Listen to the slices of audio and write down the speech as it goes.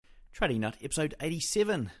Trading Nut, episode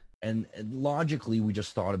 87. And logically, we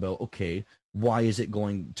just thought about, okay, why is it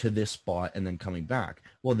going to this spot and then coming back?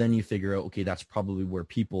 Well, then you figure out, okay, that's probably where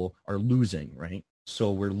people are losing, right?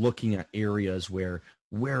 So we're looking at areas where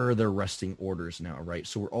are their resting orders now, right?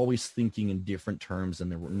 So we're always thinking in different terms than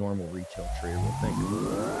the normal retail trader will think.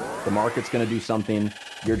 The market's going to do something.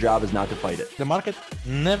 Your job is not to fight it. The market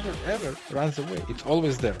never, ever runs away. It's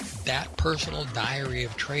always there. That personal diary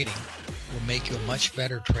of trading will make you a much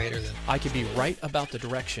better trader than... I could be right about the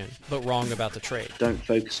direction, but wrong about the trade. Don't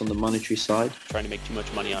focus on the monetary side. Trying to make too much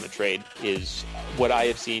money on a trade is what I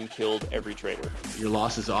have seen killed every trader. Your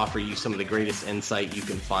losses offer you some of the greatest insight you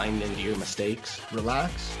can find into your mistakes.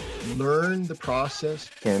 Relax, learn the process.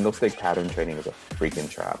 Candlestick pattern trading is a freaking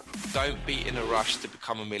trap. Don't be in a rush to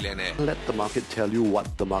become a millionaire. Let the market tell you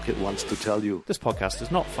what the market wants to tell you. This podcast is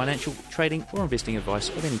not financial, trading, or investing advice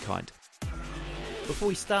of any kind. Before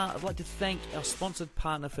we start, I'd like to thank our sponsored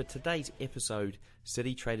partner for today's episode,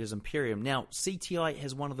 City Traders Imperium. Now, CTI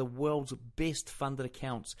has one of the world's best funded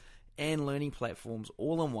accounts and learning platforms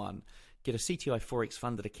all in one. Get a CTI Forex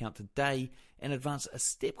funded account today and advance a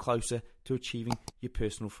step closer to achieving your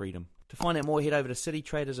personal freedom. To find out more, head over to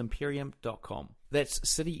citytradersimperium.com. That's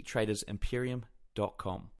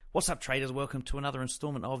citytradersimperium.com. What's up, traders? Welcome to another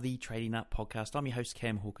installment of the Trading Nut podcast. I'm your host,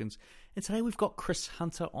 Cam Hawkins, and today we've got Chris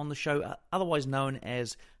Hunter on the show, otherwise known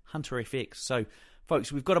as Hunter FX. So,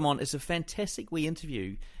 folks, we've got him on. It's a fantastic wee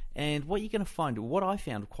interview, and what you're going to find, what I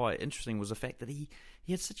found quite interesting was the fact that he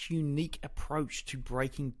had such a unique approach to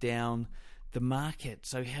breaking down the market.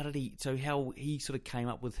 So how he sort of came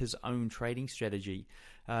up with his own trading strategy.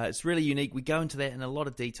 It's really unique. We go into that in a lot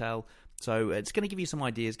of detail. So it's going to give you some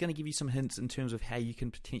ideas, going to give you some hints in terms of how you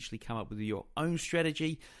can potentially come up with your own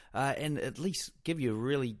strategy, and at least give you a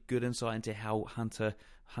really good insight into how Hunter,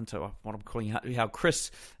 what I'm calling how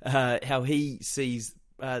Chris, how he sees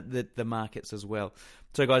the markets as well.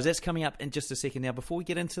 So guys, that's coming up in just a second. Now, before we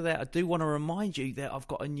get into that, I do want to remind you that I've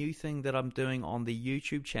got a new thing that I'm doing on the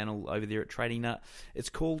YouTube channel over there at Trading Nut. It's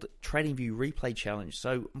called TradingView Replay Challenge.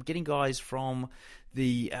 So I'm getting guys from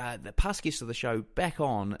the past guests of the show back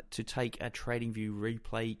on to take a TradingView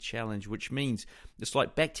Replay Challenge, which means it's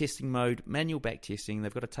like backtesting mode, manual backtesting.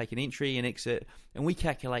 They've got to take an entry and exit, and we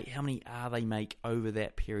calculate how many they make over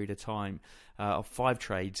that period of time of 5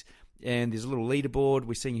 trades. And there's a little leaderboard.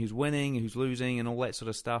 We're seeing who's winning, who's losing, and all that sort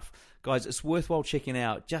of stuff. Guys, it's worthwhile checking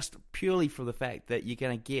out just purely for the fact that you're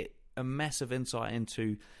going to get a massive insight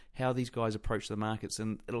into how these guys approach the markets,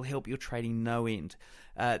 and it'll help your trading no end.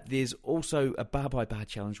 There's also a bar-by-bar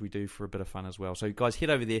challenge we do for a bit of fun as well. So, guys, head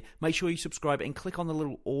over there. Make sure you subscribe and click on the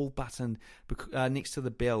little all button next to the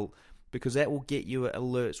bell, because that will get you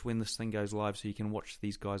alerts when this thing goes live, so you can watch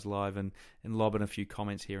these guys live and lob in a few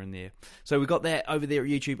comments here and there. So we've got that over there at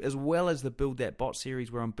YouTube, as well as the Build That Bot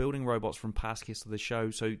series, where I'm building robots from past guests of the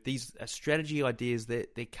show. So these are strategy ideas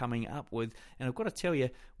that they're coming up with. And I've got to tell you,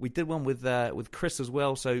 we did one with Chris as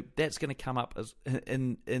well, so that's going to come up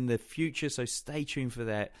in the future, so stay tuned for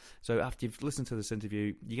that. So after you've listened to this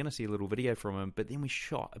interview, you're going to see a little video from him, but then we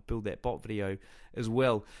shot a Build That Bot video as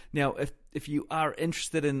well. Now, if you are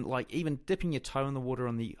interested in even dipping your toe in the water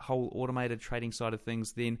on the whole automated trading side of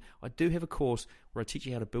things, then I do have a course where I teach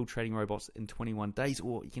you how to build trading robots in 21 days,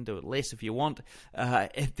 or you can do it less if you want.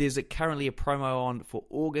 If there's currently a promo on for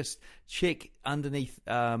August, check underneath,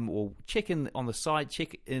 or check in on the side,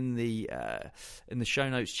 check in the show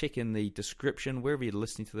notes, check in the description, wherever you're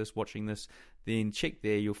listening to this, watching this, then check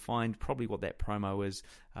there. You'll find probably what that promo is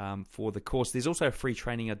for the course. There's also a free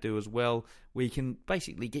training I do as well, where you can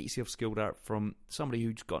basically get yourself skilled up from somebody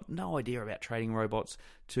who's got no idea about trading robots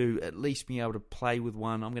to at least be able to play with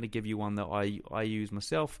one. I'm going to give you one that I use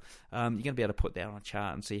myself. You're going to be able to put that on a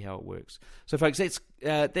chart and see how it works. So, folks, that's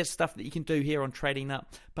stuff that you can do here on Trading Nut.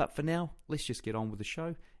 But for now, let's just get on with the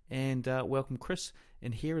show and welcome Chris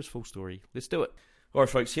and hear his full story. Let's do it. All right,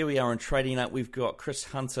 folks, here we are on Trading Nut. We've got Chris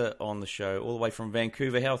Hunter on the show, all the way from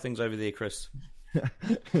Vancouver. How are things over there, Chris?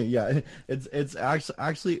 Yeah, it's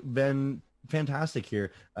actually been fantastic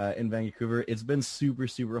here in Vancouver. It's been super,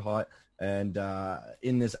 super hot, and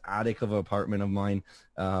in this attic of an apartment of mine,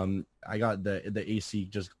 I got the AC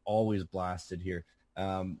just always blasted here.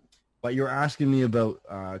 But you're asking me about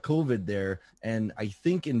COVID there, and I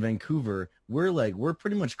think in Vancouver we're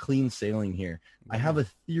pretty much clean sailing here. I have a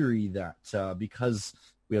theory that because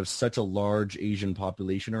we have such a large Asian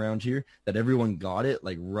population around here, that everyone got it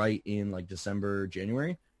right in December,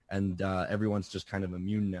 January, and everyone's just kind of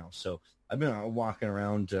immune now. So I've been walking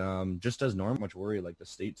around just as normal. Much worry the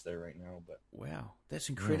States there right now, but wow, that's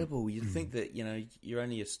incredible. You'd think that you're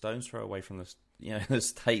only a stone's throw away from the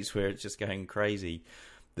States, where it's just going crazy.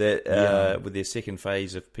 that with their second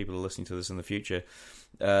phase, if people are listening to this in the future,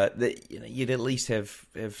 that you'd at least have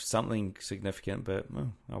something significant. But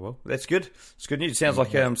oh well, that's good. It's good news. It sounds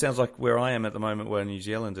like where I am at the moment, where in New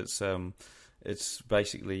Zealand, it's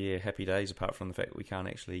basically happy days. Apart from the fact that we can't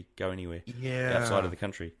actually go anywhere outside of the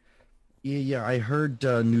country. Yeah. I heard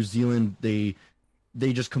New Zealand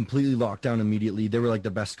they just completely locked down immediately. They were like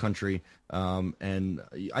the best country. And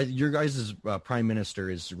your guys' prime minister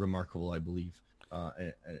is remarkable, I believe.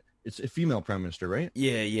 It's a female prime minister, right?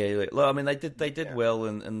 Yeah. Look, I mean, they did well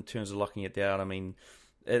in terms of locking it down. I mean,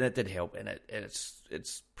 and it did help, and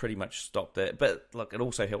it's pretty much stopped that. But look, it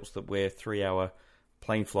also helps that we're 3-hour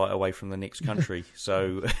plane flight away from the next country,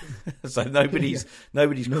 so nobody's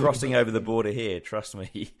crossing over the border here. Trust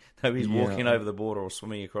me, nobody's walking over the border or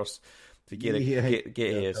swimming across to get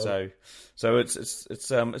here. So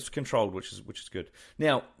it's controlled, which is good.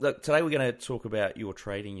 Now, look, today we're going to talk about your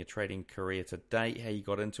trading career to date, how you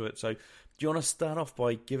got into it. So, do you want to start off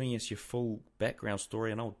by giving us your full background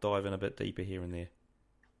story, and I'll dive in a bit deeper here and there.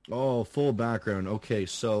 Oh, full background. Okay,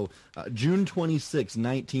 so June 26,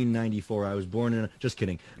 1994, I was born in... Just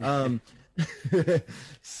kidding.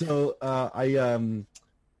 So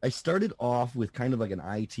I started off with kind of like an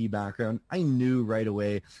IT background. I knew right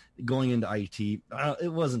away going into IT,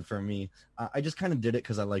 it wasn't for me. I just kind of did it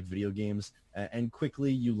because I like video games, and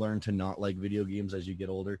quickly you learn to not like video games as you get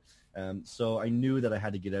older. So I knew that I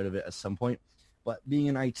had to get out of it at some point. But being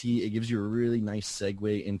in IT, it gives you a really nice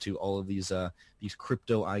segue into all of these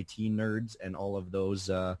crypto IT nerds and all of those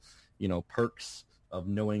perks of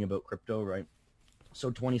knowing about crypto, right? So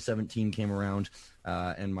 2017 came around,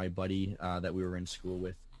 and my buddy that we were in school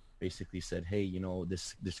with basically said, "Hey,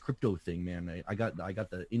 this crypto thing, man, I got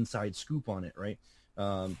the inside scoop on it, right?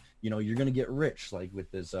 You're gonna get rich, like with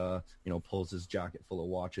this, pulls his jacket full of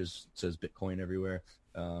watches, says Bitcoin everywhere."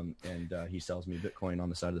 And he sells me Bitcoin on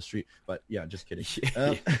the side of the street. But yeah, just kidding.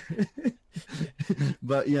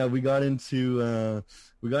 But yeah, we got into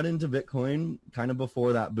Bitcoin kind of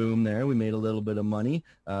before that boom there. We made a little bit of money,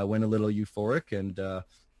 went a little euphoric, and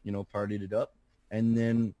partied it up. And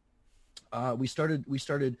then we starting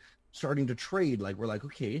to trade. Like, we're like,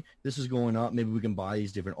 okay, this is going up. Maybe we can buy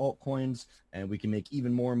these different altcoins and we can make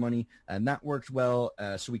even more money. And that worked well.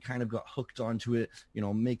 So we kind of got hooked onto it,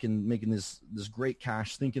 making this great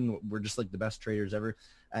cash, thinking we're just like the best traders ever.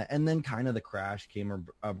 And then kind of the crash came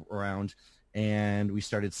around, and we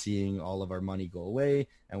started seeing all of our money go away,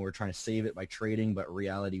 and we're trying to save it by trading. But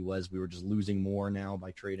reality was we were just losing more now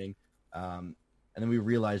by trading. And then we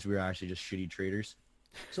realized we were actually just shitty traders.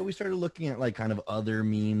 So we started looking at like kind of other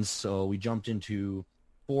means. So we jumped into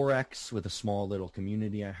Forex with a small little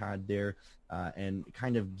community I had there, and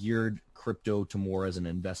kind of geared crypto to more as an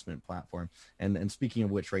investment platform. And speaking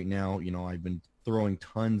of which, right now, I've been throwing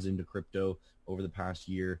tons into crypto over the past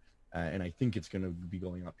year, and I think it's going to be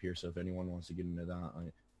going up here. So if anyone wants to get into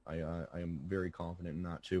that, I am very confident in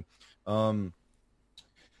that too.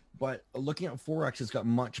 But looking at Forex, it's got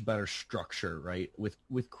much better structure, right?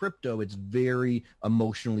 With crypto, it's very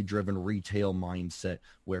emotionally driven retail mindset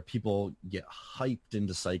where people get hyped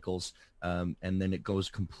into cycles, and then it goes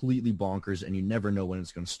completely bonkers, and you never know when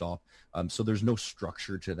it's going to stop. So there's no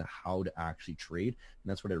structure to how to actually trade.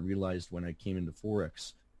 And that's what I realized when I came into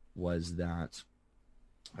Forex, was that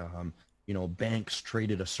banks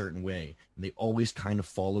traded a certain way, and they always kind of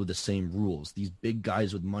followed the same rules. These big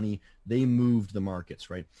guys with money, they moved the markets,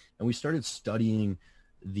 right? And we started studying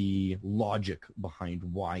the logic behind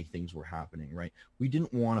why things were happening, right? We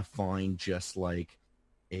didn't want to find just like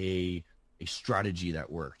a strategy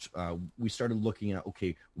that worked. We started looking at,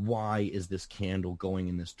 okay, why is this candle going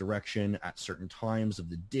in this direction at certain times of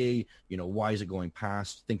the day? Why is it going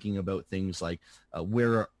past? Thinking about things like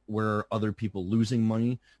where are other people losing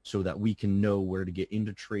money, so that we can know where to get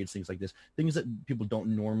into trades, things like this, things that people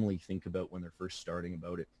don't normally think about when they're first starting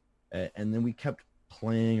about it. And then we kept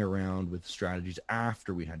playing around with strategies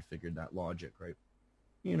after we had figured that logic, right?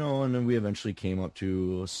 And then we eventually came up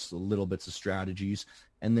to little bits of strategies.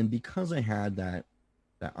 And then because I had that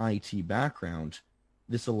IT background,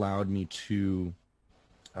 this allowed me to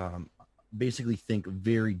basically think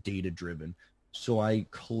very data-driven. So I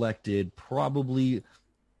collected probably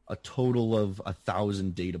a total of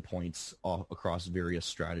 1,000 data points across various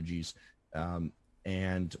strategies,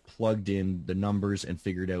 and plugged in the numbers and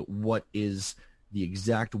figured out what is the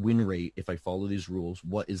exact win rate if I follow these rules,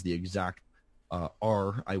 what is the exact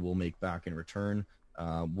R I will make back in return,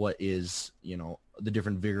 what is, the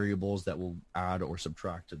different variables that will add or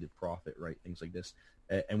subtract to the profit, right? Things like this.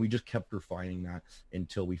 And we just kept refining that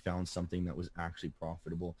until we found something that was actually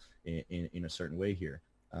profitable in a certain way here.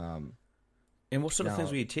 And what sort of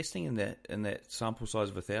things were you testing in that sample size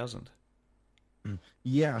of 1,000?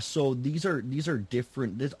 Yeah, so these are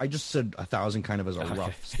different. I just said 1,000 kind of as a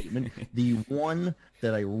rough statement. The one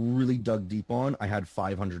that I really dug deep on, I had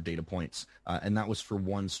 500 data points, and that was for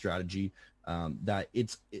one strategy.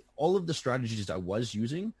 All of the strategies I was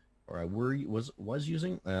using, or I was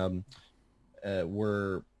using,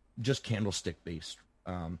 were just candlestick based.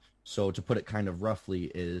 So to put it kind of roughly,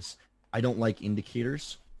 is I don't like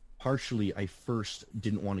indicators. Partially, I first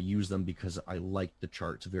didn't want to use them because I liked the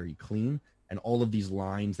charts very clean. And all of these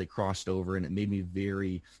lines, they crossed over, and it made me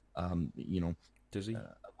very, dizzy,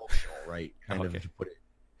 emotional, right? Kind of to put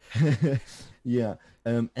it. Yeah.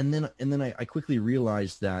 And then I quickly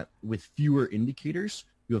realized that with fewer indicators,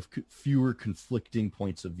 you have fewer conflicting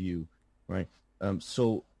points of view, right?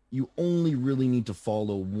 So you only really need to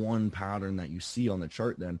follow one pattern that you see on the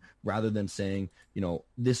chart then, rather than saying,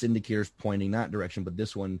 this indicator is pointing that direction, but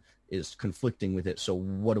this one is conflicting with it. So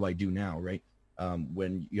what do I do now, right?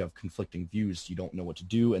 When you have conflicting views, you don't know what to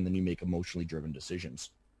do, and then you make emotionally driven decisions.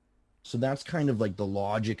 So that's kind of like the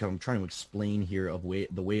logic I'm trying to explain here of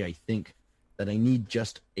the way I think that I need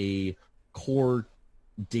just a core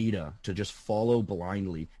data to just follow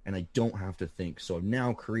blindly, and I don't have to think. So I've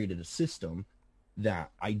now created a system that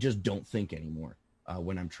I just don't think anymore.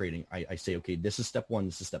 When I'm trading, I say, okay, this is step 1,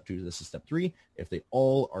 this is step 2, this is step 3. If they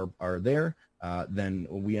all are there, then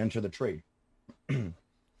we enter the trade.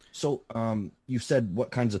 So you said,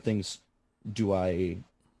 what kinds of things do I,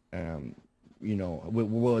 what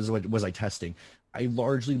was I testing? I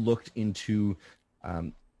largely looked into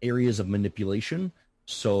areas of manipulation.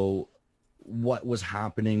 So what was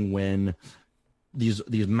happening when these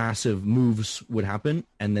massive moves would happen,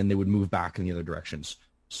 and then they would move back in the other directions.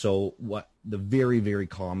 So what the very, very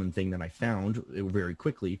common thing that I found very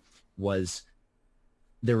quickly was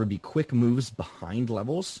there would be quick moves behind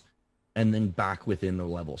levels and then back within the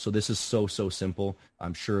level. So this is so simple.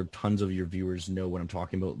 I'm sure tons of your viewers know what I'm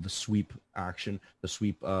talking about. The sweep action, the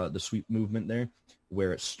sweep movement there,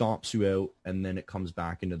 where it stops you out and then it comes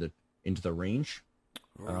back into the range.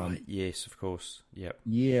 Right. Yes, of course. Yep.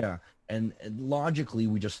 Yeah. And logically,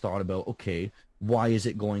 we just thought about, okay, why is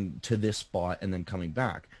it going to this spot and then coming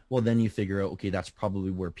back? Well, then you figure out, okay, that's probably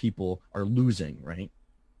where people are losing, right?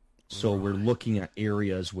 So we're looking at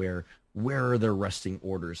areas where are their resting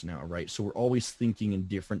orders now, right? So we're always thinking in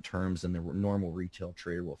different terms than the normal retail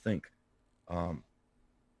trader will think. So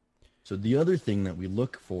the other thing that we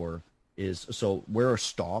look for is, so where are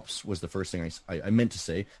stops was the first thing I meant to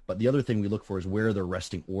say, but the other thing we look for is where are the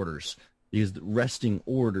resting orders, because the resting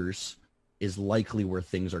orders is likely where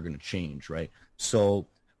things are going to change, right? So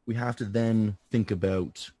we have to then think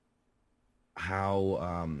about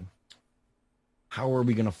how are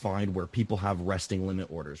we going to find where people have resting limit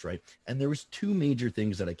orders, right? And there was two major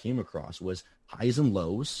things that I came across was highs and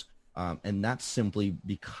lows, and that's simply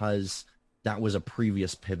because that was a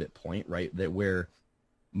previous pivot point, right? That where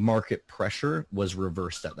market pressure was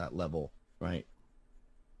reversed at that level, right?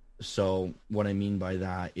 So what I mean by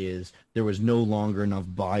that is there was no longer enough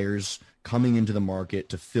buyers coming into the market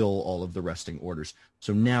to fill all of the resting orders.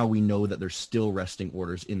 So now we know that there's still resting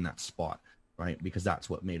orders in that spot, right? Because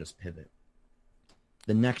that's what made us pivot.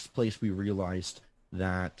 The next place we realized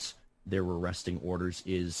that there were resting orders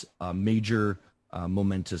is major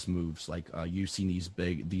momentous moves, like you've seen these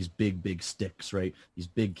big sticks, right? These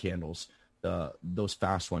big candles, those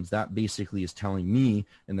fast ones. That basically is telling me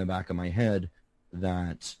in the back of my head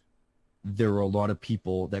that there were a lot of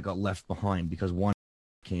people that got left behind because one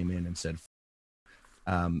came in and said,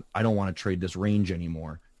 I don't want to trade this range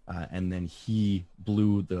anymore. And then he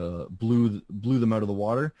blew them out of the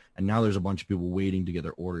water, and now there's a bunch of people waiting to get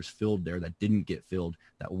their orders filled there that didn't get filled,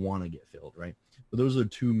 that want to get filled, right? But those are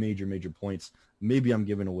two major points. Maybe I'm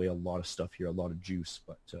giving away a lot of stuff here, a lot of juice,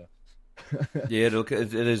 but yeah, look,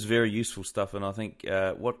 it is very useful stuff, and I think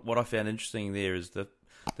what I found interesting there is the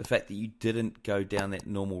fact that you didn't go down that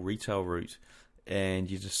normal retail route,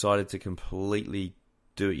 and you decided to completely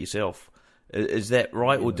do it yourself. Is that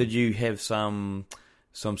right, or did you have some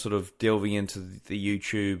sort of delving into the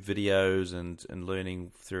YouTube videos and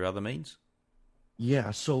learning through other means?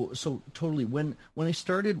 Yeah, so totally. When I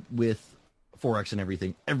started with Forex and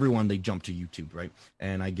everything, everyone, they jumped to YouTube, right?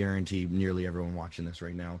 And I guarantee nearly everyone watching this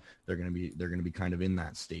right now, they're gonna be kind of in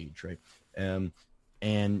that stage, right?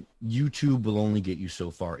 And YouTube will only get you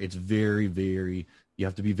so far. It's very, very, you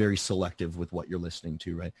have to be very selective with what you're listening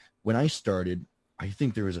to, right? When I started, I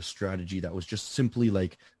think there was a strategy that was just simply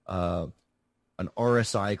like an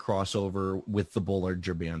RSI crossover with the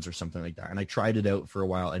Bollinger Bands or something like that. And I tried it out for a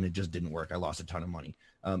while and it just didn't work. I lost a ton of money.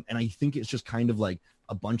 And I think it's just kind of like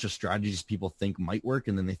a bunch of strategies people think might work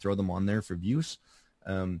and then they throw them on there for views.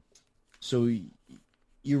 So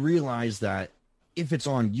you realize that if it's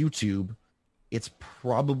on YouTube, it's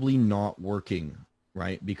probably not working,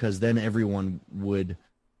 right? Because then everyone would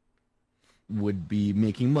be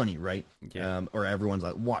making money, right? Yeah. Or everyone's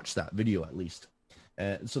like, watch that video at least.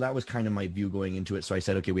 So that was kind of my view going into it. So I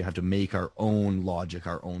said, okay, we have to make our own logic,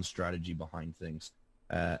 our own strategy behind things.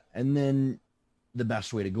 And then the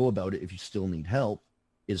best way to go about it, if you still need help,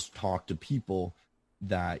 is talk to people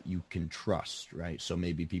that you can trust, right? So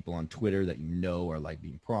maybe people on Twitter that you know are like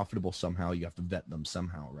being profitable somehow. You have to vet them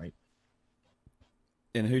somehow, right?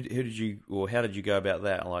 And who did you, or how did you go about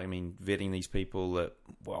that? Like, I mean, vetting these people that,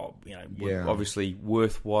 well, you know, were obviously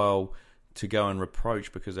worthwhile to go and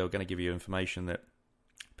reproach because they were going to give you information that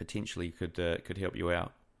potentially could help you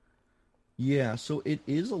out. Yeah, so it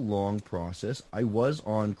is a long process. I was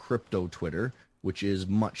on crypto Twitter, which is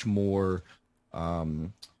much more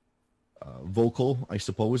vocal, I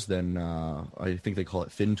suppose, than I think they call it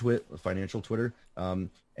FinTwit, financial Twitter.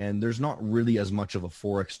 And there's not really as much of a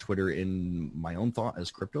Forex Twitter in my own thought as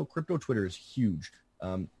crypto. Crypto Twitter is huge.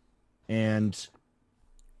 And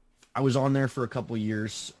I was on there for a couple of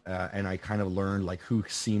years, and I kind of learned like who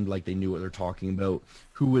seemed like they knew what they're talking about,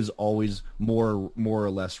 who was always more or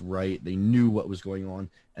less right. They knew what was going on.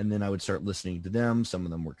 And then I would start listening to them. Some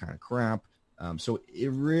of them were kind of crap. So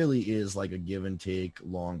it really is like a give and take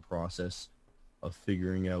long process of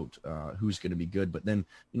figuring out who's going to be good. But then,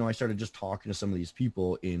 you know, I started just talking to some of these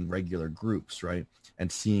people in regular groups, right,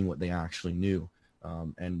 and seeing what they actually knew.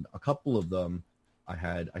 And a couple of them I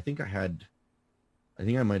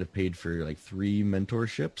might have paid for like 3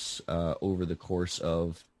 mentorships over the course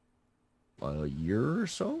of a year or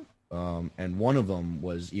so. And one of them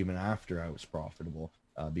was even after I was profitable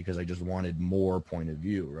because I just wanted more point of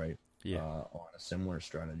view, right? Yeah. On a similar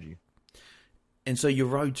strategy. And so your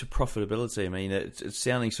road to profitability, I mean, it's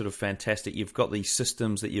sounding sort of fantastic. You've got these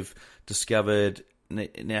systems that you've discovered.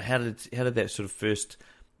 Now, how did that sort of first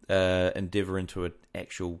endeavor into an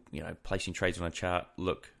actual, you know, placing trades on a chart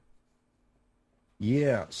look?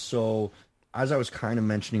 Yeah, so as I was kind of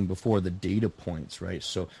mentioning before, the data points, right?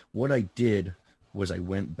 So what I did was I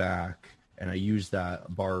went back and I used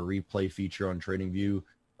that bar replay feature on TradingView,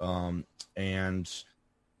 and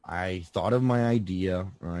I thought of my idea,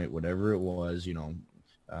 right, whatever it was, you know,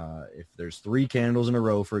 if there's 3 candles in a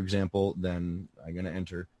row, for example, then I'm going to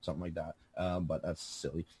enter something like that. But that's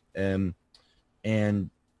silly. And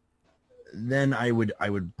then I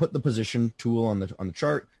would put the position tool on the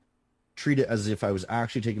chart, treat it as if I was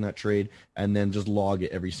actually taking that trade, and then just log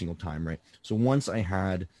it every single time, right? So once I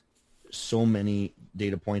had so many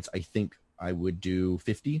data points, I think I would do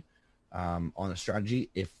 50 on a strategy.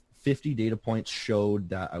 If 50 data points showed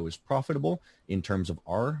that I was profitable in terms of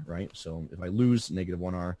R, right? So if I lose,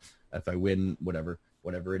 -1 R. If I win, whatever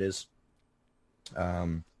it is.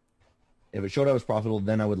 If it showed I was profitable,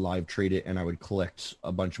 then I would live trade it and I would collect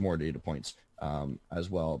a bunch more data points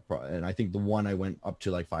as well. And I think the one I went up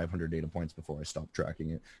to like 500 data points before I stopped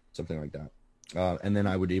tracking it, something like that. And then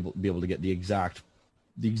I would be able to get the exact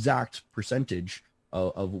percentage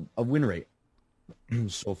of win rate.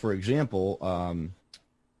 So for example,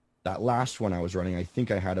 that last one I was running, I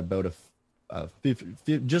think I had about a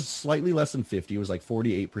 50, just slightly less than 50. It was like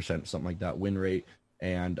 48%, something like that, win rate,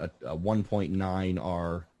 and a 1.9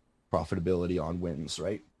 R profitability on wins,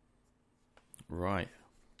 right? Right.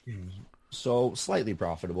 So slightly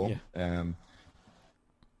profitable. Yeah.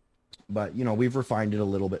 But, you know, we've refined it a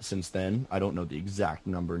little bit since then. I don't know the exact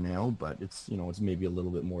number now, but it's, you know, it's maybe a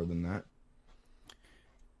little bit more than that.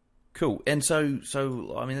 Cool. And so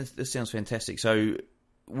I mean, this sounds fantastic. So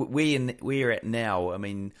we're at now, I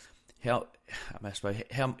mean, how much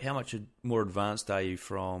more advanced are you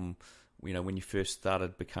from, you know, when you first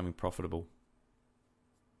started becoming profitable?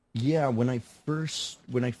 Yeah, when I first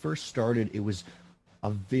started, it was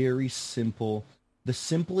a very simple, the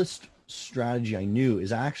simplest strategy I knew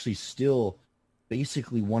is actually still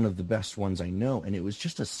basically one of the best ones I know, and it was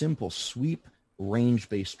just a simple sweep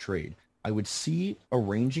range-based trade. I would see a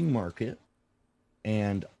ranging market,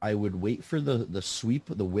 and I would wait for the sweep,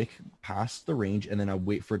 the wick past the range, and then I'd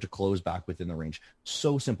wait for it to close back within the range.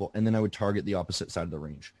 So simple. And then I would target the opposite side of the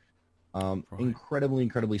range. Right.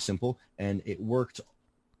 Incredibly simple, and it worked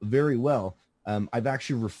very well. I've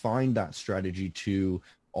actually refined that strategy to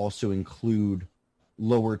also include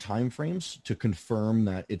lower time frames to confirm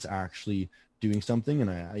that it's actually doing something.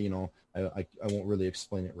 And I won't really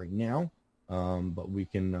explain it right now, but we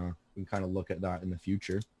can kind of look at that in the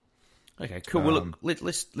future. Okay, cool. Well, look,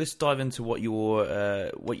 let's dive into what your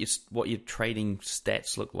trading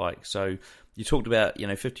stats look like. So you talked about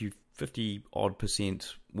 50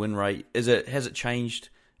 odd% win rate. Has it changed?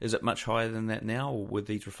 Is it much higher than that now, or with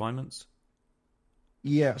these refinements?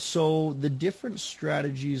 Yeah. So the different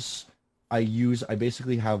strategies I use, I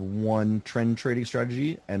basically have one trend trading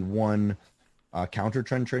strategy and one counter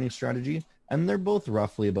trend trading strategy, and they're both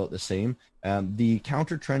roughly about the same. The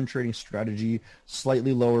counter trend trading strategy,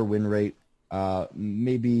 slightly lower win rate,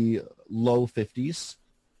 maybe low 50s,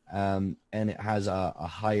 and it has a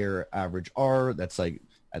higher average R. That's like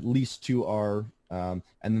at least 2R. And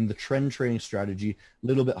then the trend trading strategy, a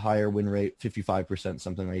little bit higher win rate, 55%,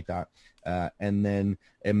 something like that. And then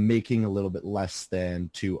making a little bit less than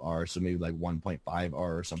 2R, so maybe like 1.5R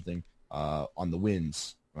or something on the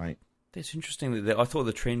wins, right? That's interesting. I thought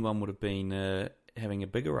the trend one would have been having a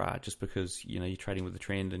bigger R, just because you're trading with the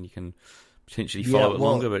trend and you can potentially follow it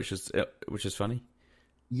longer, which is funny.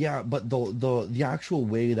 Yeah, but the actual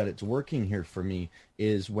way that it's working here for me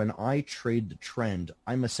is when I trade the trend,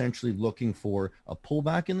 I'm essentially looking for a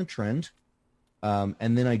pullback in the trend, and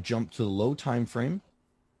then I jump to the low time frame,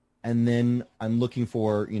 and then I'm looking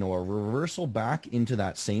for a reversal back into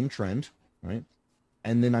that same trend, right?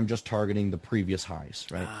 And then I'm just targeting the previous highs,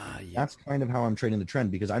 right? Yeah. That's kind of how I'm trading the trend,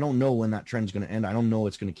 because I don't know when that trend's going to end. I don't know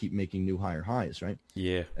it's going to keep making new higher highs, right?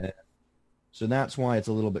 Yeah. So that's why it's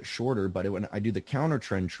a little bit shorter. But when I do the counter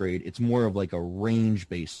trend trade, it's more of like a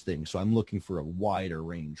range-based thing. So I'm looking for a wider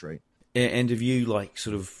range, right? And have you I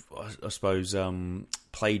suppose,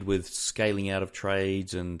 played with scaling out of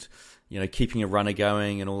trades and keeping a runner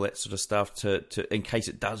going and all that sort of stuff to in case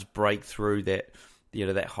it does break through that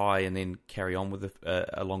that high and then carry on with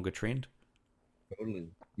a longer trend? Totally.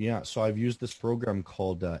 Yeah. So I've used this program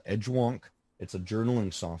called Edgewonk. It's a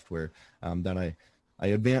journaling software that I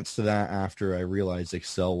advanced to that after I realized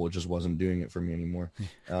Excel just wasn't doing it for me anymore.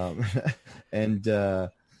 And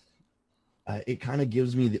it kind of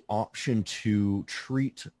gives me the option to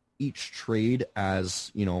treat each trade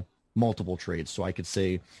as, multiple trades. So I could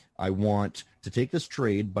say, I want to take this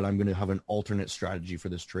trade, but I'm going to have an alternate strategy for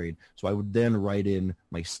this trade. So I would then write in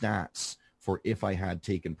my stats for if I had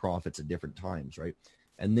taken profits at different times, right?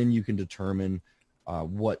 And then you can determine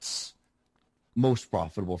what's most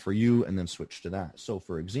profitable for you and then switch to that. So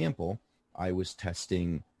for example, I was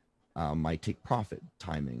testing my take profit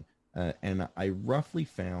timing, and I roughly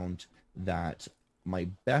found that my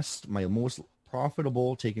most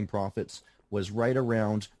profitable taking profits was right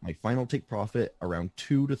around my final take profit, around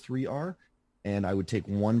 2 to 3R, and I would take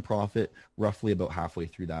one profit roughly about halfway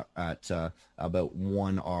through that at about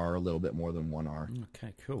 1R, a little bit more than 1R.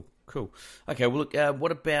 Okay, cool. Okay, well, look,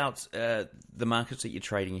 what about the markets that you're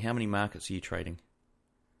trading? How many markets are you trading?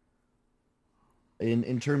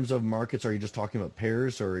 In terms of markets, are you just talking about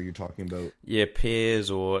pairs, or are you talking about... Yeah,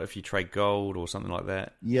 pairs, or if you trade gold or something like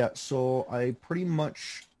that. Yeah, so I pretty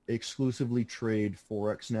much exclusively trade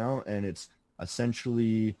Forex now, and it's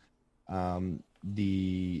essentially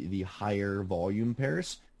the higher volume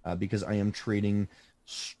pairs, because I am trading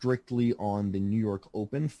strictly on the New York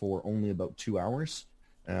Open for only about 2 hours,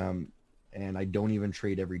 and I don't even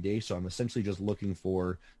trade every day, so I'm essentially just looking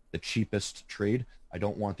for the cheapest trade. I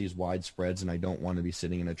don't want these wide spreads, and I don't want to be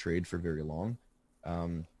sitting in a trade for very long.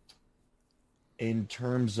 In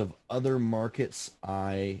terms of other markets,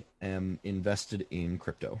 I am invested in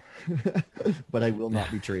crypto, but I will not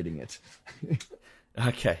be trading it.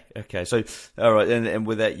 Okay. So, all right, and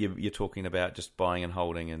with that, you're talking about just buying and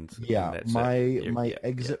holding, and yeah, and my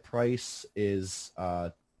exit price is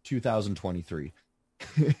 2023.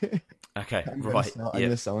 Okay, I'm right. I'm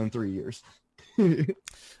gonna sell in 3 years.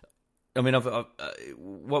 I mean,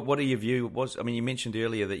 what are your view? You mentioned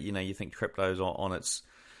earlier that you think crypto's on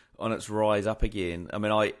its rise up again. I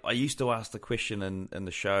mean, I used to ask the question in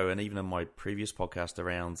the show, and even in my previous podcast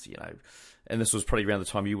around, and this was probably around the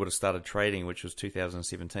time you would have started trading, which was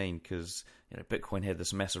 2017, because Bitcoin had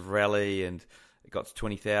this massive rally and it got to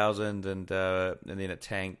 20,000, and then it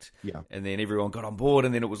tanked, and then everyone got on board,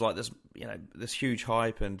 and then it was like this, this huge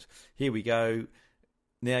hype, and here we go.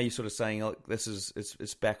 Now you're sort of saying, look,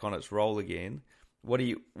 it's back on its roll again. What are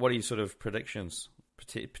your sort of predictions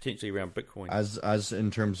potentially around Bitcoin? As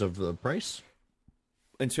in terms of the price?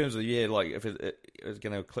 In terms of, like if it's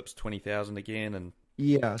going to eclipse 20,000 again, and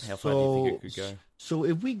how far do you think it could go? So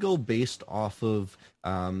if we go based off of,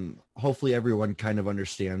 hopefully everyone kind of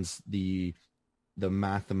understands the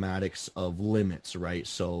mathematics of limits, right?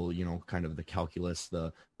 So, kind of the calculus,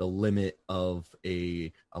 the limit of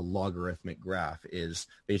a logarithmic graph is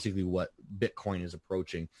basically what Bitcoin is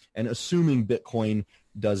approaching. And assuming Bitcoin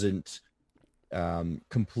doesn't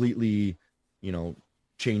completely,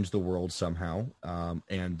 change the world somehow,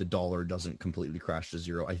 and the dollar doesn't completely crash to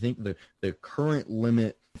zero. I think the current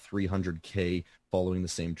limit 300K following the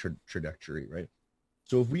same trajectory, right?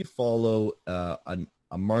 So if we follow a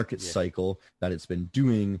market cycle that it's been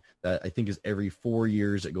doing, that I think is every 4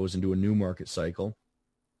 years it goes into a new market cycle,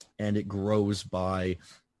 and it grows by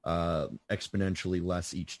exponentially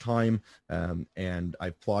less each time. And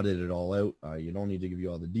I've plotted it all out. You don't need to give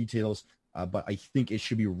you all the details, but I think it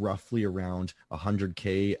should be roughly around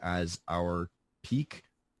 100K as our peak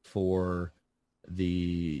for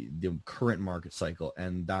the current market cycle,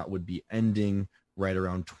 and that would be ending right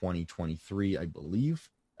around 2023, I believe,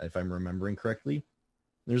 if I'm remembering correctly.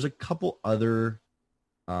 There's a couple other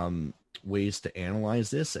ways to analyze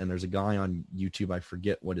this, and there's a guy on YouTube, I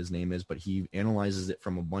forget what his name is, but he analyzes it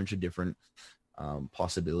from a bunch of different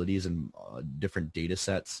possibilities and different data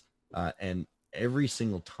sets, and every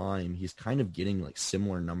single time he's kind of getting like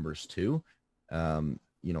similar numbers too,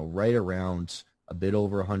 right around a bit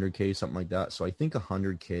over 100K, something like that. So I think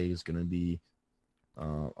 100K is going to be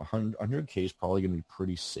 100K is probably going to be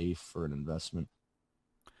pretty safe for an investment.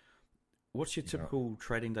 What's your typical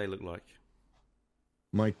trading day look like?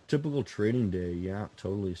 My typical trading day, yeah,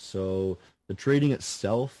 totally. So the trading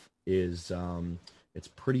itself is it's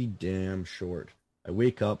pretty damn short. I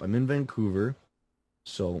wake up, I'm in Vancouver,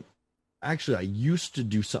 so actually I used to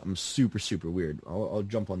do something super, super weird. I'll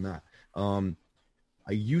jump on that.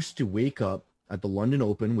 I used to wake up at the London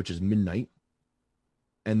Open, which is midnight,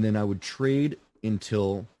 and then I would trade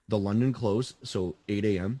until the London close, so 8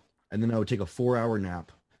 a.m., and then I would take a 4-hour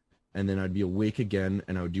nap, and then I'd be awake again,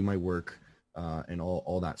 and I would do my work and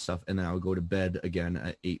all that stuff, and then I would go to bed again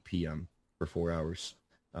at 8 p.m. for 4 hours.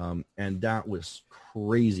 And that was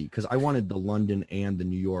crazy, because I wanted the London and the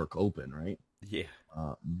New York Open, right? Yeah.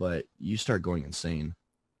 But you start going insane.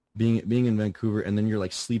 Being in Vancouver, and then you're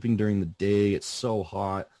like sleeping during the day. It's so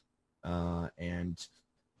hot. And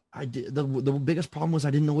I did the biggest problem was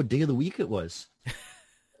I didn't know what day of the week it was.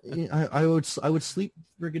 I would sleep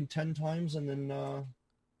friggin' 10 times, and then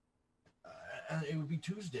it would be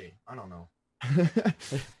Tuesday. I don't know.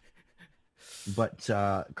 But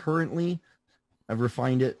currently, I've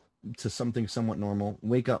refined it to something somewhat normal.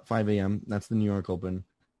 Wake up 5 a.m. That's the New York Open.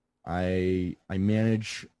 I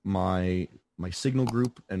manage my signal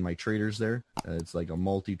group and my traders there. It's like a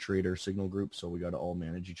multi-trader signal group, so we got to all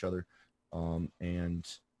manage each other. And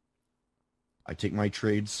I take my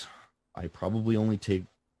trades. I probably only take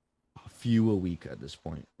a few a week at this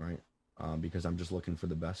point, right? Because I'm just looking for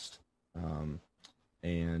the best.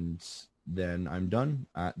 And then I'm done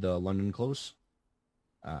at the London close.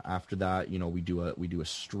 After that, we do a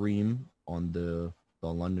stream on the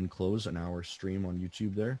London close, an hour stream on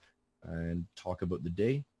YouTube there, and talk about the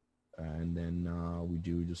day. And then we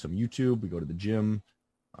do some YouTube. We go to the gym,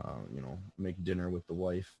 make dinner with the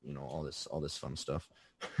wife, all this fun stuff.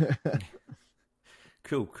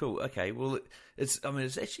 Cool. Okay, well, it's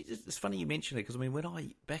funny you mention it, because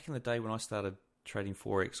back in the day when I started trading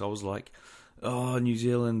Forex, I was like, oh, New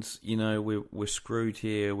Zealand, we're screwed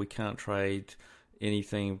here. We can't trade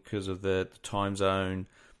anything because of the time zone.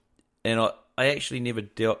 And I actually never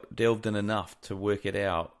delved in enough to work it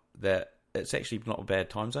out that it's actually not a bad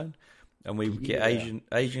time zone. And we get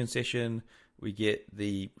Asian session. We get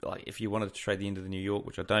if you wanted to trade the end of the New York,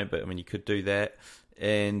 which I don't, but you could do that.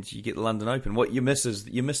 And you get the London Open. What you miss is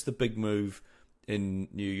the big move in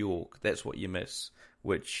New York. That's what you miss,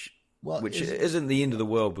 which isn't the end of the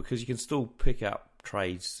world, because you can still pick up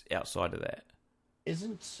trades outside of that.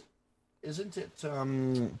 Isn't it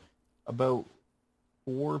about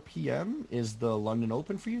 4 p.m. is the London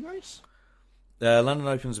Open for you guys? London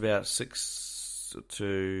Open's about 6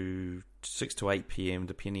 to 8 p.m.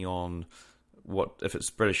 depending on if it's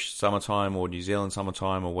British summertime or New Zealand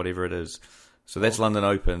summertime or whatever it is. So that's London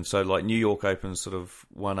Open. So like New York Open's sort of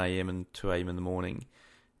 1 a.m. and 2 a.m. in the morning.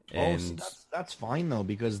 And so that's fine though,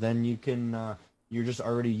 because then you can you're just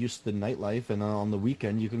already used to the nightlife, and on the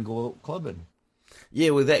weekend you can go out clubbing.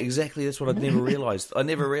 Yeah, well, that's what I'd never realised. I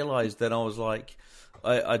never realised that. I was like,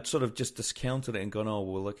 I'd sort of just discounted it and gone, oh,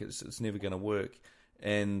 well, look, it's never going to work.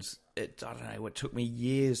 And I don't know, it took me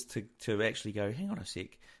years to actually go, hang on a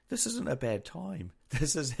sec, this isn't a bad time.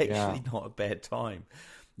 This is actually not a bad time.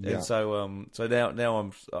 Yeah. And so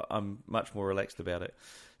now I'm much more relaxed about it.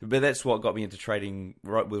 But that's what got me into trading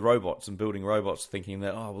with robots and building robots, thinking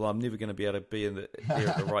that, oh, well, I'm never going to be able to be here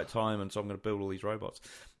at the right time, and so I'm going to build all these robots.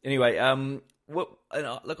 Anyway, look,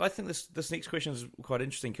 I think this next question is quite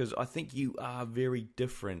interesting, because I think you are very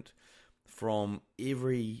different from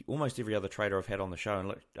almost every other trader I've had on the show. And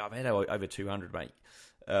look, I've had over 200, mate.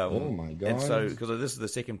 Oh my god! And so, because this is the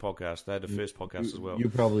second podcast, they had the first podcast as well. You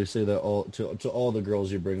probably say that to all the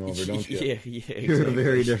girls you bring over, don't you? Yeah, exactly. You're a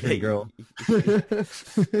very different girl.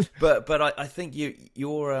 but I think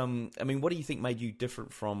you're. I mean, what do you think made you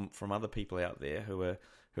different from other people out there who are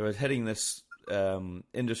hitting this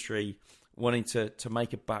industry, wanting to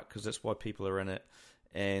make a buck because that's why people are in it,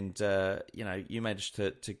 and you managed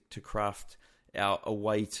to craft out a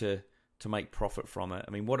way to make profit from it.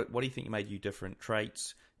 I mean, what do you think made you different?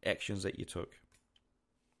 Traits, actions that you took?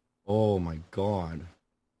 Oh my god,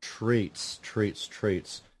 traits.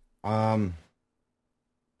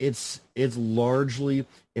 It's largely,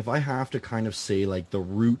 if I have to kind of say like the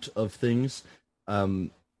root of things, I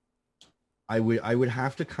would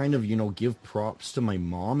have to kind of give props to my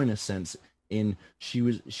mom in a sense.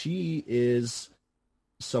 She is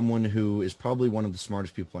someone who is probably one of the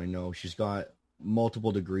smartest people I know. She's got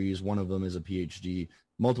multiple degrees. One of them is a PhD,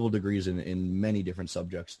 multiple degrees in many different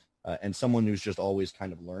subjects, and someone who's just always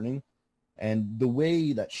kind of learning. And the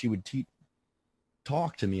way that she would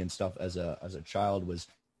talk to me and stuff as a child was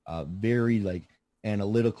very like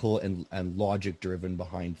analytical and logic driven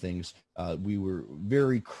behind things. We were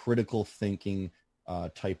very critical thinking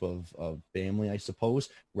type of family, I suppose,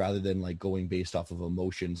 rather than like going based off of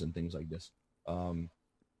emotions and things like this.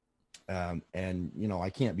 And I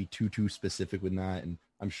can't be too specific with that, and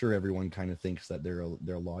I'm sure everyone kind of thinks that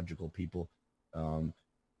they're logical people.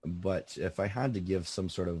 But if I had to give some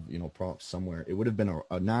sort of props somewhere, it would have been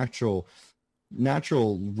a natural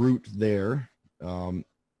route there. And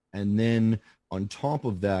then on top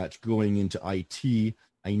of that, going into IT,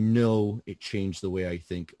 I know it changed the way I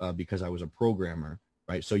think because I was a programmer,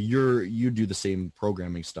 right? So you do the same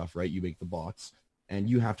programming stuff, right? You make the bots, and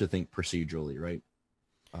you have to think procedurally, right?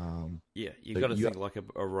 You got to think like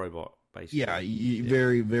a robot, basically. Yeah,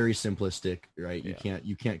 very, very simplistic, right?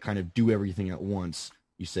 You can't kind of do everything at once.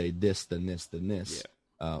 You say this, then this, then this,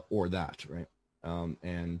 or that, right?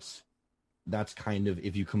 And that's kind of,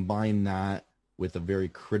 if you combine that with a very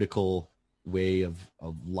critical way of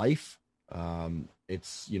life,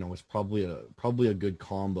 it's probably a good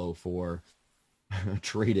combo for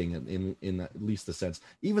trading in at least the sense.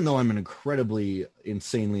 Even though I'm an incredibly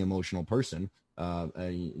insanely emotional person,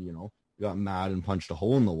 I got mad and punched a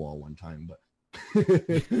hole in the wall one time, but that's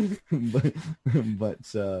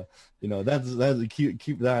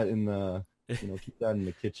keep that in the keep that in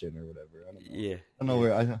the kitchen or whatever. I don't know. Yeah, I don't know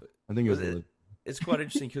where I think it was. It's quite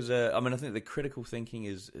interesting because I think the critical thinking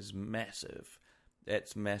is massive.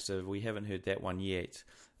 That's massive. We haven't heard that one yet.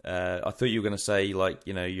 I thought you were going to say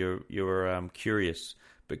you're curious,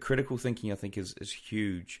 but critical thinking I think is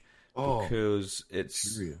huge because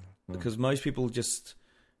it's because most people just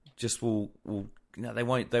will they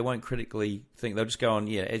won't critically think. They'll just go on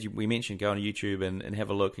we mentioned, go on YouTube and have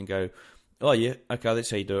a look and go, oh yeah, okay, that's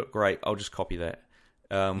how you do it. Great, I'll just copy that.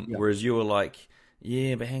 Whereas you were like,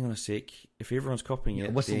 yeah, but hang on a sec. If everyone's copying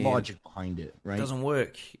it, what's the logic behind it? Right? It doesn't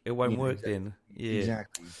work. It won't work exactly. then. Yeah,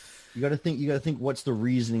 exactly. You got to think. What's the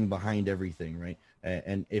reasoning behind everything, right?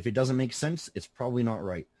 And if it doesn't make sense, it's probably not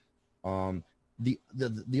right. The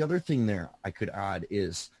other thing there I could add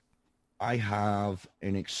is I have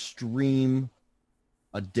an extreme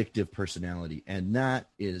addictive personality, and that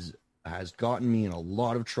has gotten me in a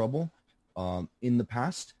lot of trouble in the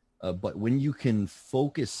past. But when you can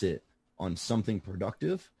focus it on something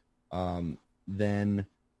productive, then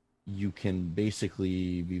you can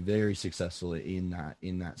basically be very successful in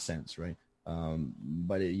that sense, right?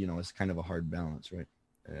 But it's kind of a hard balance, right?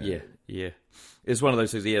 Yeah. It's one of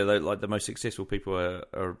those things. Yeah, like the most successful people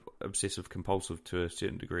are obsessive compulsive to a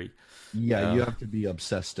certain degree. Yeah, you have to be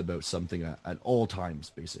obsessed about something at all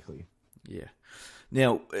times, basically. Yeah.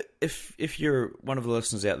 Now, if you're one of the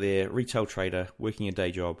listeners out there, retail trader, working a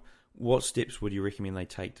day job, what steps would you recommend they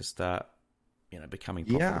take to start, becoming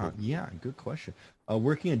profitable? Yeah, good question.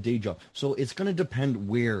 Working a day job. So it's going to depend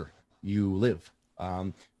where you live.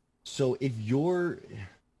 So if you're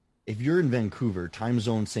in Vancouver, time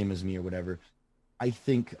zone same as me or whatever, I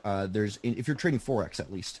think if you're trading Forex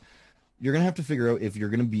at least, you're going to have to figure out if you're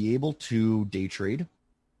going to be able to day trade,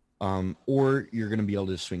 or you're going to be able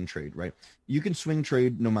to swing trade, right? You can swing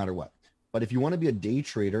trade no matter what. But if you want to be a day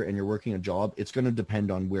trader and you're working a job, it's going to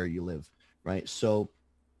depend on where you live, right? So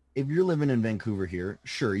if you're living in Vancouver here,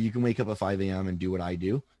 sure, you can wake up at 5 a.m. and do what I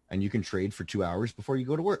do, and you can trade for 2 hours before you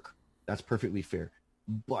go to work. That's perfectly fair.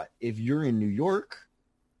 But if you're in New York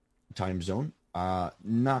time zone,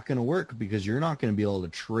 not going to work, because you're not going to be able to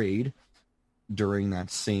trade during that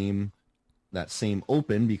same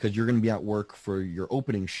open, because you're going to be at work for your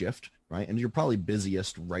opening shift, right? And you're probably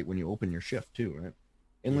busiest right when you open your shift too, right?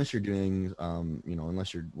 Unless you're doing,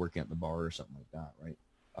 unless you're working at the bar or something like that, right?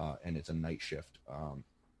 and it's a night shift.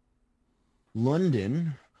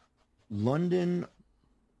 London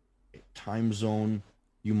time zone,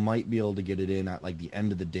 you might be able to get it in at like the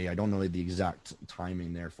end of the day. I don't know the exact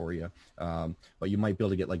timing there for you, but you might be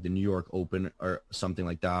able to get like the New York Open or something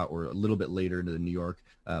like that, or a little bit later to the New York.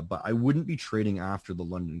 But I wouldn't be trading after the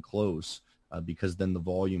London close because then the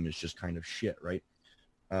volume is just kind of shit, right?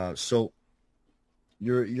 So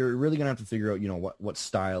you're really gonna have to figure out, you know, what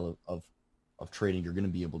style of trading you're gonna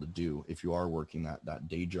be able to do if you are working that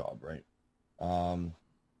day job, right?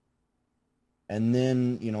 And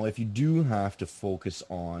then, you know, if you do have to focus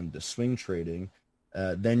on the swing trading,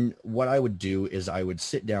 then what I would do is I would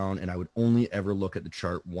sit down and I would only ever look at the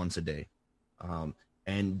chart once a day.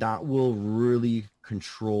 And that will really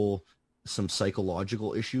control some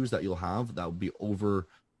psychological issues that you'll have. That would be over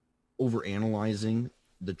analyzing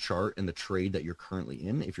the chart and the trade that you're currently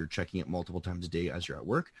in if you're checking it multiple times a day as you're at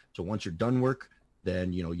work. So once you're done work,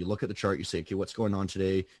 then, you know, you look at the chart, you say, okay, what's going on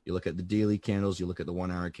today? You look at the daily candles, you look at the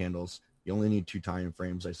 1 hour candles. You only need 2 time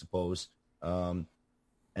frames, I suppose. And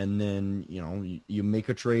then, you know, you make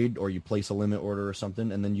a trade or you place a limit order or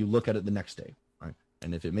something, and then you look at it the next day, right?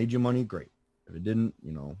 And if it made you money, great. If it didn't,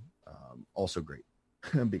 you know, also great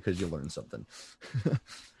because you learned something.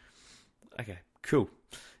 Okay, cool.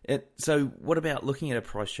 So what about looking at a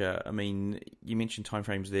price chart? I mean, you mentioned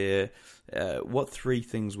timeframes there. What 3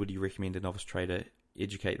 things would you recommend a novice trader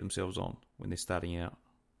educate themselves on when they're starting out?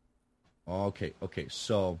 Okay.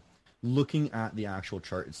 So looking at the actual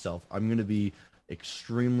chart itself, I'm going to be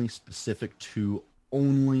extremely specific to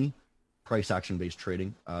only price action based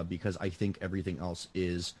trading because I think everything else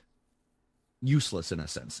is useless in a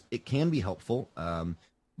sense. It can be helpful,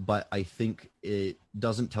 but I think it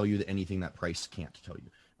doesn't tell you anything that price can't tell you.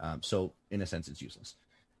 So in a sense, it's useless.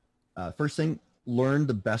 First thing, learn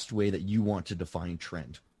the best way that you want to define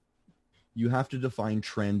trend. You have to define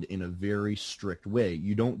trend in a very strict way.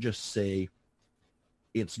 You don't just say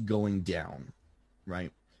it's going down,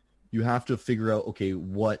 right? You have to figure out, okay,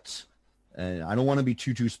 what, and I don't want to be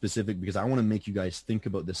too specific because I want to make you guys think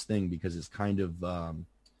about this thing because it's kind of,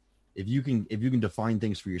 if you can define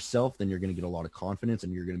things for yourself, then you're going to get a lot of confidence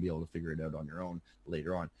and you're going to be able to figure it out on your own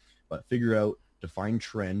later on. But figure out, define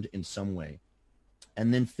trend in some way,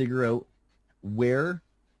 and then figure out where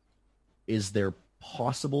is there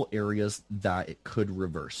possible areas that it could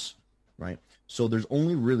reverse, right? So there's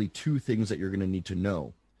only really 2 things that you're going to need to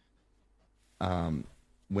know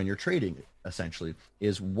when you're trading, essentially,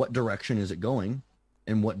 is what direction is it going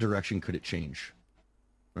and what direction could it change,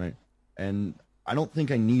 right? And I don't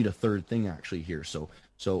think I need a third thing actually here. So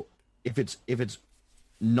if it's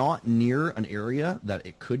not near an area that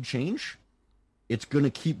it could change, it's going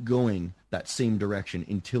to keep going that same direction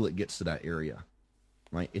until it gets to that area,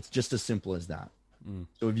 right? It's just as simple as that.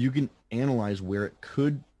 So if you can analyze where it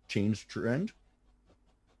could change trend,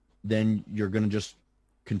 then you're going to just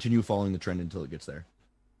continue following the trend until it gets there.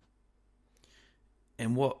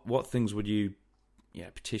 And what things would you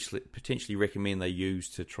potentially recommend they use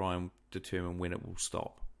to try and determine when it will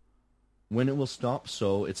stop? When it will stop,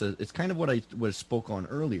 so it's kind of what I spoke on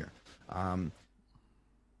earlier.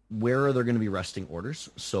 Where are there going to be resting orders?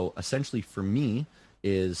 So essentially for me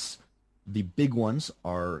is the big ones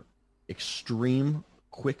are extreme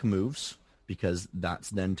quick moves, because that's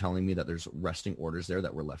then telling me that there's resting orders there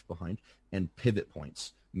that were left behind, and pivot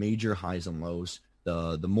points, major highs and lows.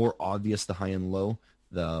 The more obvious the high and low,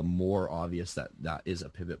 the more obvious that is a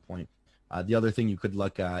pivot point. The other thing you could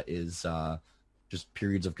look at is just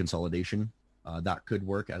periods of consolidation. That could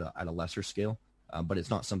work at a lesser scale, but it's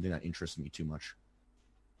not something that interests me too much.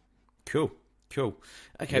 Cool.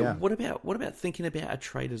 Okay, Yeah. what about thinking about a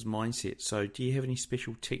trader's mindset? So do you have any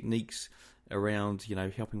special techniques around,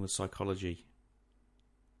 helping with psychology?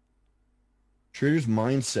 Trader's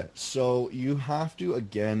mindset. So you have to,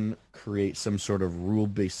 again, create some sort of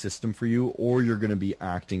rule-based system for you, or you're going to be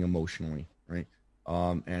acting emotionally, right?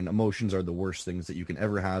 And emotions are the worst things that you can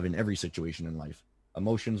ever have in every situation in life.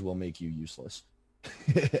 Emotions will make you useless.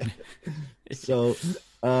 So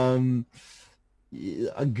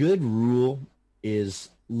a good rule is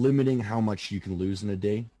limiting how much you can lose in a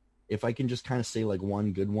day. If I can just kind of say like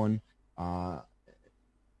one good one,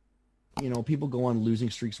 people go on losing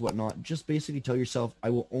streaks, whatnot. Just basically tell yourself, I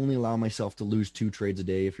will only allow myself to lose 2 trades a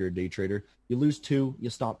day. If you're a day trader, you lose 2, you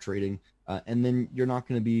stop trading, and then you're not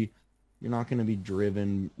going to be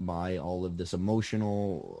driven by all of this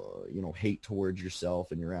emotional, hate towards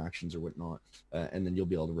yourself and your actions or whatnot, and then you'll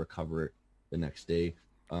be able to recover it the next day.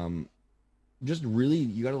 Just really,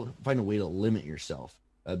 you got to find a way to limit yourself,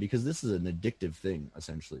 because this is an addictive thing,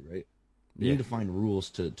 essentially, right? You need to find rules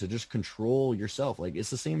to just control yourself. Like,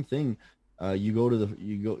 it's the same thing You go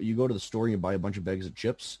to the store and you buy a bunch of bags of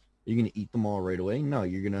chips. You're gonna eat them all right away? No,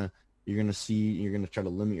 you're gonna try to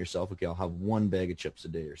limit yourself. Okay, I'll have one bag of chips a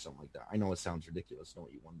day or something like that. I know it sounds ridiculous.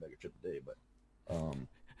 Don't eat one bag of chips a day, but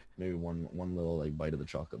maybe one little like bite of the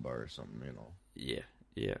chocolate bar or something.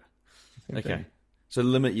 Yeah. Okay. So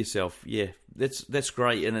limit yourself. Yeah, that's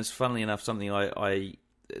great, and it's funnily enough something I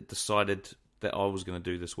decided that I was going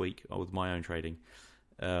to do this week with my own trading,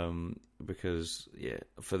 because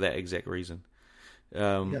for that exact reason.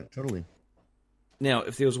 Yeah, totally. Now,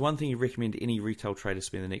 if there was one thing you recommend any retail trader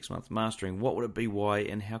spend the next month mastering, what would it be, why,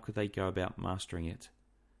 and how could they go about mastering it?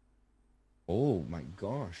 Oh my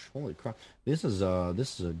gosh! Holy crap! This is a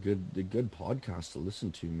good podcast to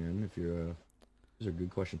listen to, man. These are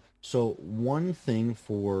good questions. So, one thing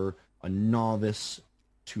for a novice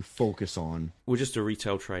to focus on, well, just a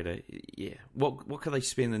retail trader, yeah. What could they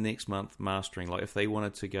spend the next month mastering? Like, if they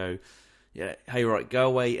wanted to go, hey, right, go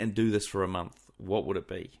away and do this for a month, what would it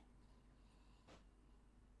be?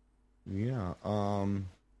 Yeah.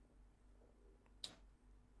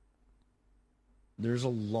 There's a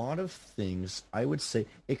lot of things. I would say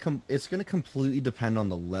it's going to completely depend on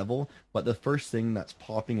the level, but the first thing that's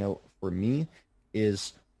popping out for me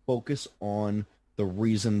is focus on the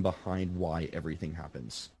reason behind why everything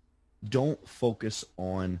happens. Don't focus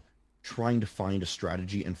on trying to find a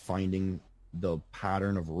strategy and finding the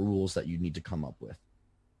pattern of rules that you need to come up with.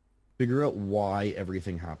 Figure out why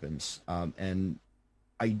everything happens. And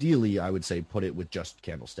ideally, I would say put it with just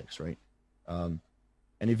candlesticks, right?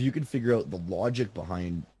 And if you can figure out the logic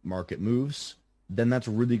behind market moves, then that's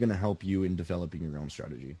really going to help you in developing your own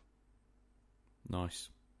strategy. Nice.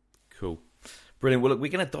 Cool. Brilliant. Well, look,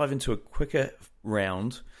 we're going to dive into a quicker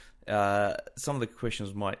round. Some of the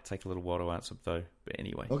questions might take a little while to answer, though. But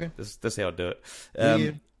anyway, okay. This is how I do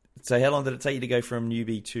it. So how long did it take you to go from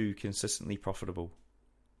newbie to consistently profitable?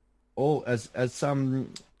 Oh, it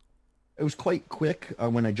was quite quick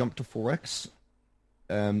when I jumped to Forex.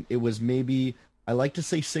 It was maybe, I like to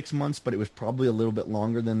say 6 months, but it was probably a little bit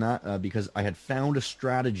longer than that because I had found a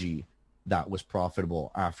strategy that was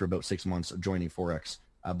profitable after about 6 months of joining Forex.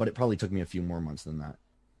 But it probably took me a few more months than that.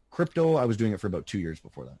 Crypto, I was doing it for about 2 years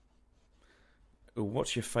before that.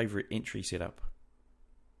 What's your favorite entry setup?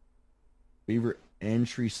 Favorite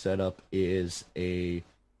entry setup is a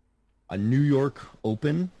New York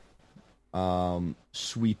Open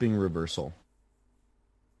sweeping reversal.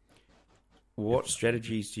 What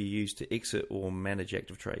strategies do you use to exit or manage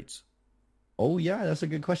active trades? Oh yeah, that's a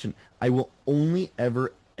good question. I will only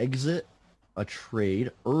ever exit a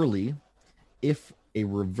trade early if a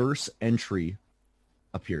reverse entry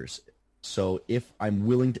appears. So if I'm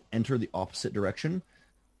willing to enter the opposite direction,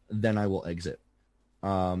 then I will exit.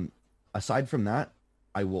 Aside from that,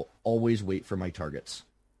 I will always wait for my targets.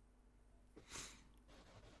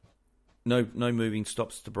 No moving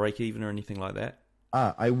stops to break even or anything like that?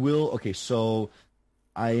 I will. Okay, so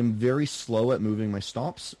I am very slow at moving my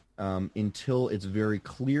stops until it's very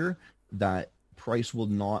clear that price will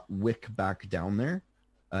not wick back down there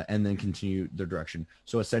and then continue the direction.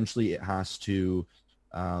 So essentially it has to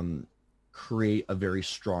create a very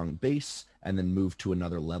strong base and then move to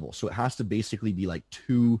another level. So it has to basically be like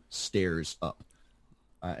 2 stairs up,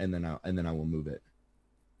 and then I will move it.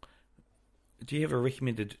 Do you have a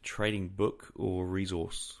recommended trading book or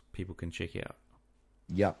resource people can check out?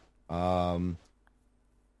 Yeah.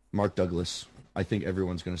 Mark Douglas. I think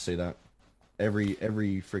everyone's going to say that. Every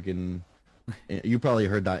freaking... You probably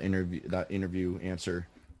heard that interview answer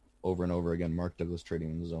over and over again. Mark Douglas, Trading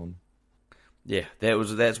in the Zone. Yeah,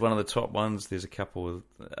 that's one of the top ones. There's a couple of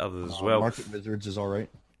others as well. Market Wizards is all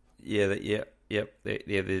right. Yeah,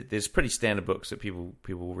 there's pretty standard books that people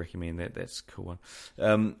will recommend. That's a cool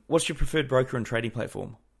one. What's your preferred broker and trading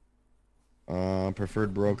platform?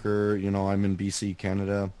 Preferred broker, I'm in BC,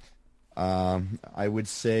 Canada. I would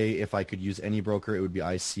say if I could use any broker, it would be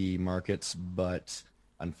IC Markets, but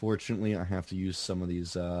unfortunately, I have to use some of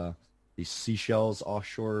these Seychelles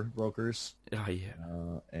offshore brokers. Oh yeah,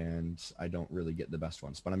 and I don't really get the best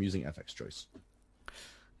ones, but I'm using FX Choice.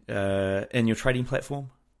 And your trading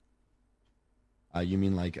platform? You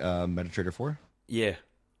mean like MetaTrader 4? Yeah.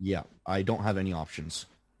 Yeah, I don't have any options.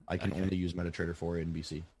 I can only use MetaTrader 4 in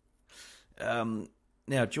BC. Now, do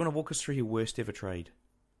you want to walk us through your worst ever trade?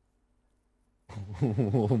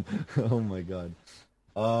 Oh my god.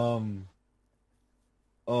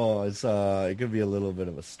 It's it could be a little bit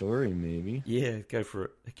of a story, maybe. Yeah, go for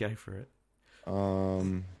it.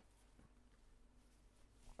 I'm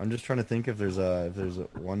just trying to think if there's a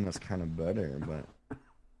one that's kind of better, but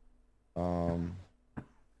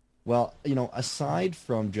well, aside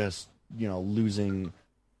from just losing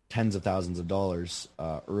tens of thousands of dollars,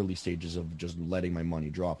 early stages of just letting my money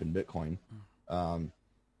drop in Bitcoin.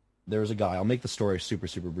 There was a guy, I'll make the story super,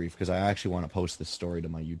 super brief because I actually want to post this story to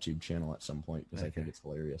my YouTube channel at some point because I think it's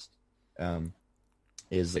hilarious.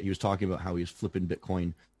 Is that he was talking about how he was flipping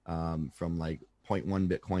Bitcoin from like 0.1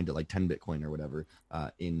 Bitcoin to like 10 Bitcoin or whatever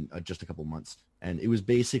in just a couple months. And it was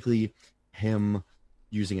basically him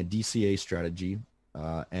using a DCA strategy.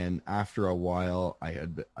 And after a while, I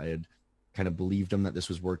had kind of believed him that this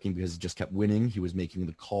was working because he just kept winning. He was making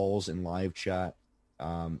the calls in live chat.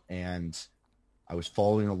 And I was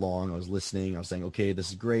following along. I was listening. I was saying, okay, this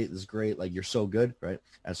is great. This is great. Like, you're so good, right?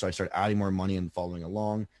 And so I started adding more money and following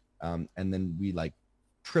along. And then we like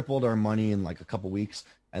tripled our money in like a couple weeks.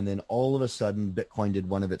 And then all of a sudden, Bitcoin did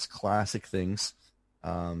one of its classic things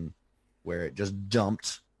where it just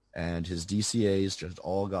dumped and his DCAs just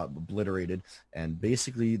all got obliterated. And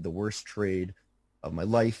basically the worst trade of my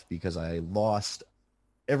life because I lost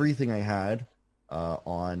everything I had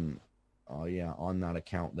on that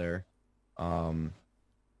account there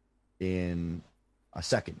in a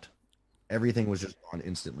second. Everything was just gone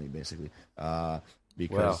instantly, basically,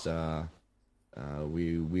 because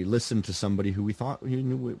we listened to somebody who we thought he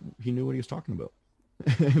knew what he was talking about.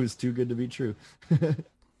 It was too good to be true.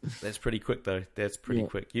 That's pretty quick, though. That's pretty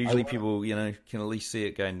quick. Usually, people can at least see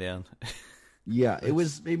it going down. Yeah, it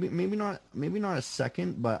was maybe not a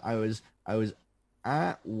second, but I was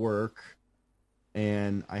at work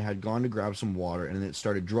and I had gone to grab some water and then it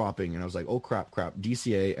started dropping and I was like, oh crap,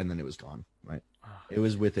 DCA, and then it was gone. Right, it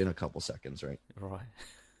was within a couple seconds. Right.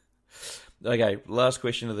 Okay, last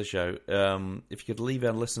question of the show. If you could leave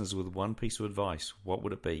our listeners with one piece of advice, what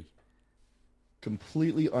would it be?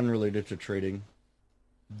 Completely unrelated to trading.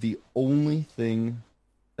 The only thing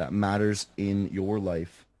that matters in your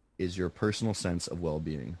life is your personal sense of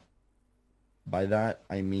well-being. By that,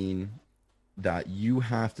 I mean that you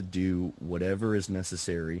have to do whatever is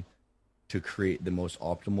necessary to create the most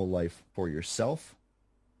optimal life for yourself,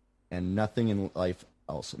 and nothing in life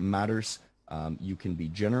else matters. You can be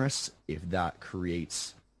generous if that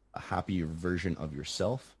creates a happier version of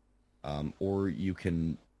yourself, or you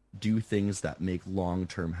can do things that make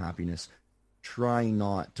long-term happiness. Try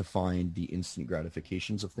not to find the instant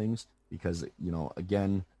gratifications of things because,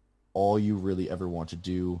 again, all you really ever want to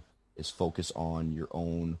do is focus on your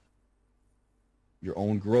own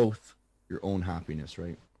growth, your own happiness,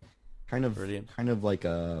 right? Kind of like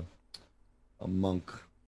a monk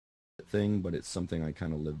thing, but it's something I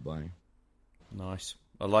kind of live by. Nice.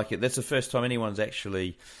 I like it. That's the first time anyone's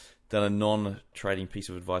actually done a non-trading piece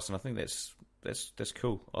of advice, and I think that's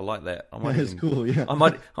cool. I like that. It's cool, yeah. I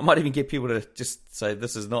might even get people to just say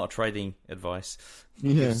this is not a trading advice.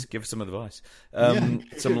 Yeah. Give us some advice.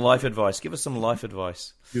 Some life advice. Give us some life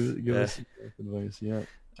advice. Give us some life advice, yeah.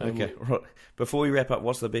 Totally. Okay, right. Before we wrap up,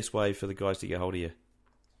 what's the best way for the guys to get hold of you?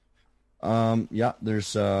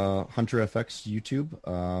 There's Hunter FX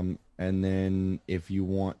YouTube. And then if you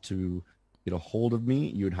want to get a hold of me,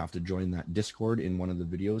 you would have to join that Discord in one of the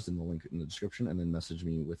videos in the link in the description, and then message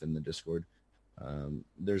me within the Discord.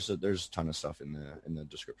 There's a ton of stuff in the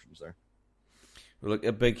descriptions there. Well, look,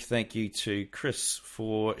 a big thank you to Chris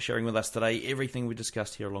for sharing with us today. Everything we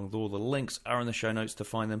discussed here along all the links are in the show notes. To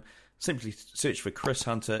find them, simply search for Chris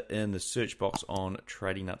Hunter in the search box on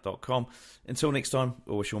tradingnut.com. Until next time,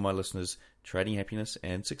 I wish all my listeners trading happiness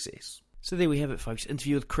and success. So there we have it, folks.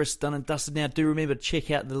 Interview with Chris done and dusted. Now, do remember to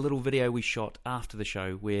check out the little video we shot after the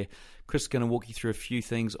show where Chris is going to walk you through a few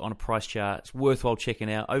things on a price chart. It's worthwhile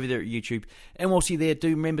checking out over there at YouTube. And whilst you're there, do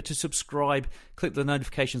remember to subscribe, click the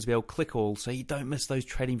notifications bell, click all so you don't miss those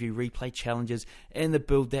TradingView replay challenges and the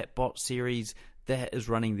Build That Bot series that is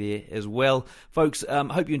running there as well. Folks,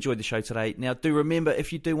 hope you enjoyed the show today. Now, do remember,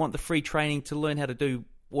 if you do want the free training to learn how to do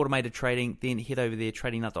automated trading, then head over there,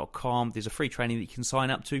 tradingnut.com. There's a free training that you can sign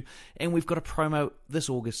up to, and we've got a promo this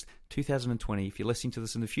August 2020. If you're listening to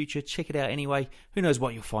this in the future, check it out anyway. Who knows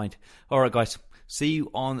what you'll find. All right, guys, see you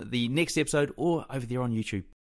on the next episode or over there on YouTube.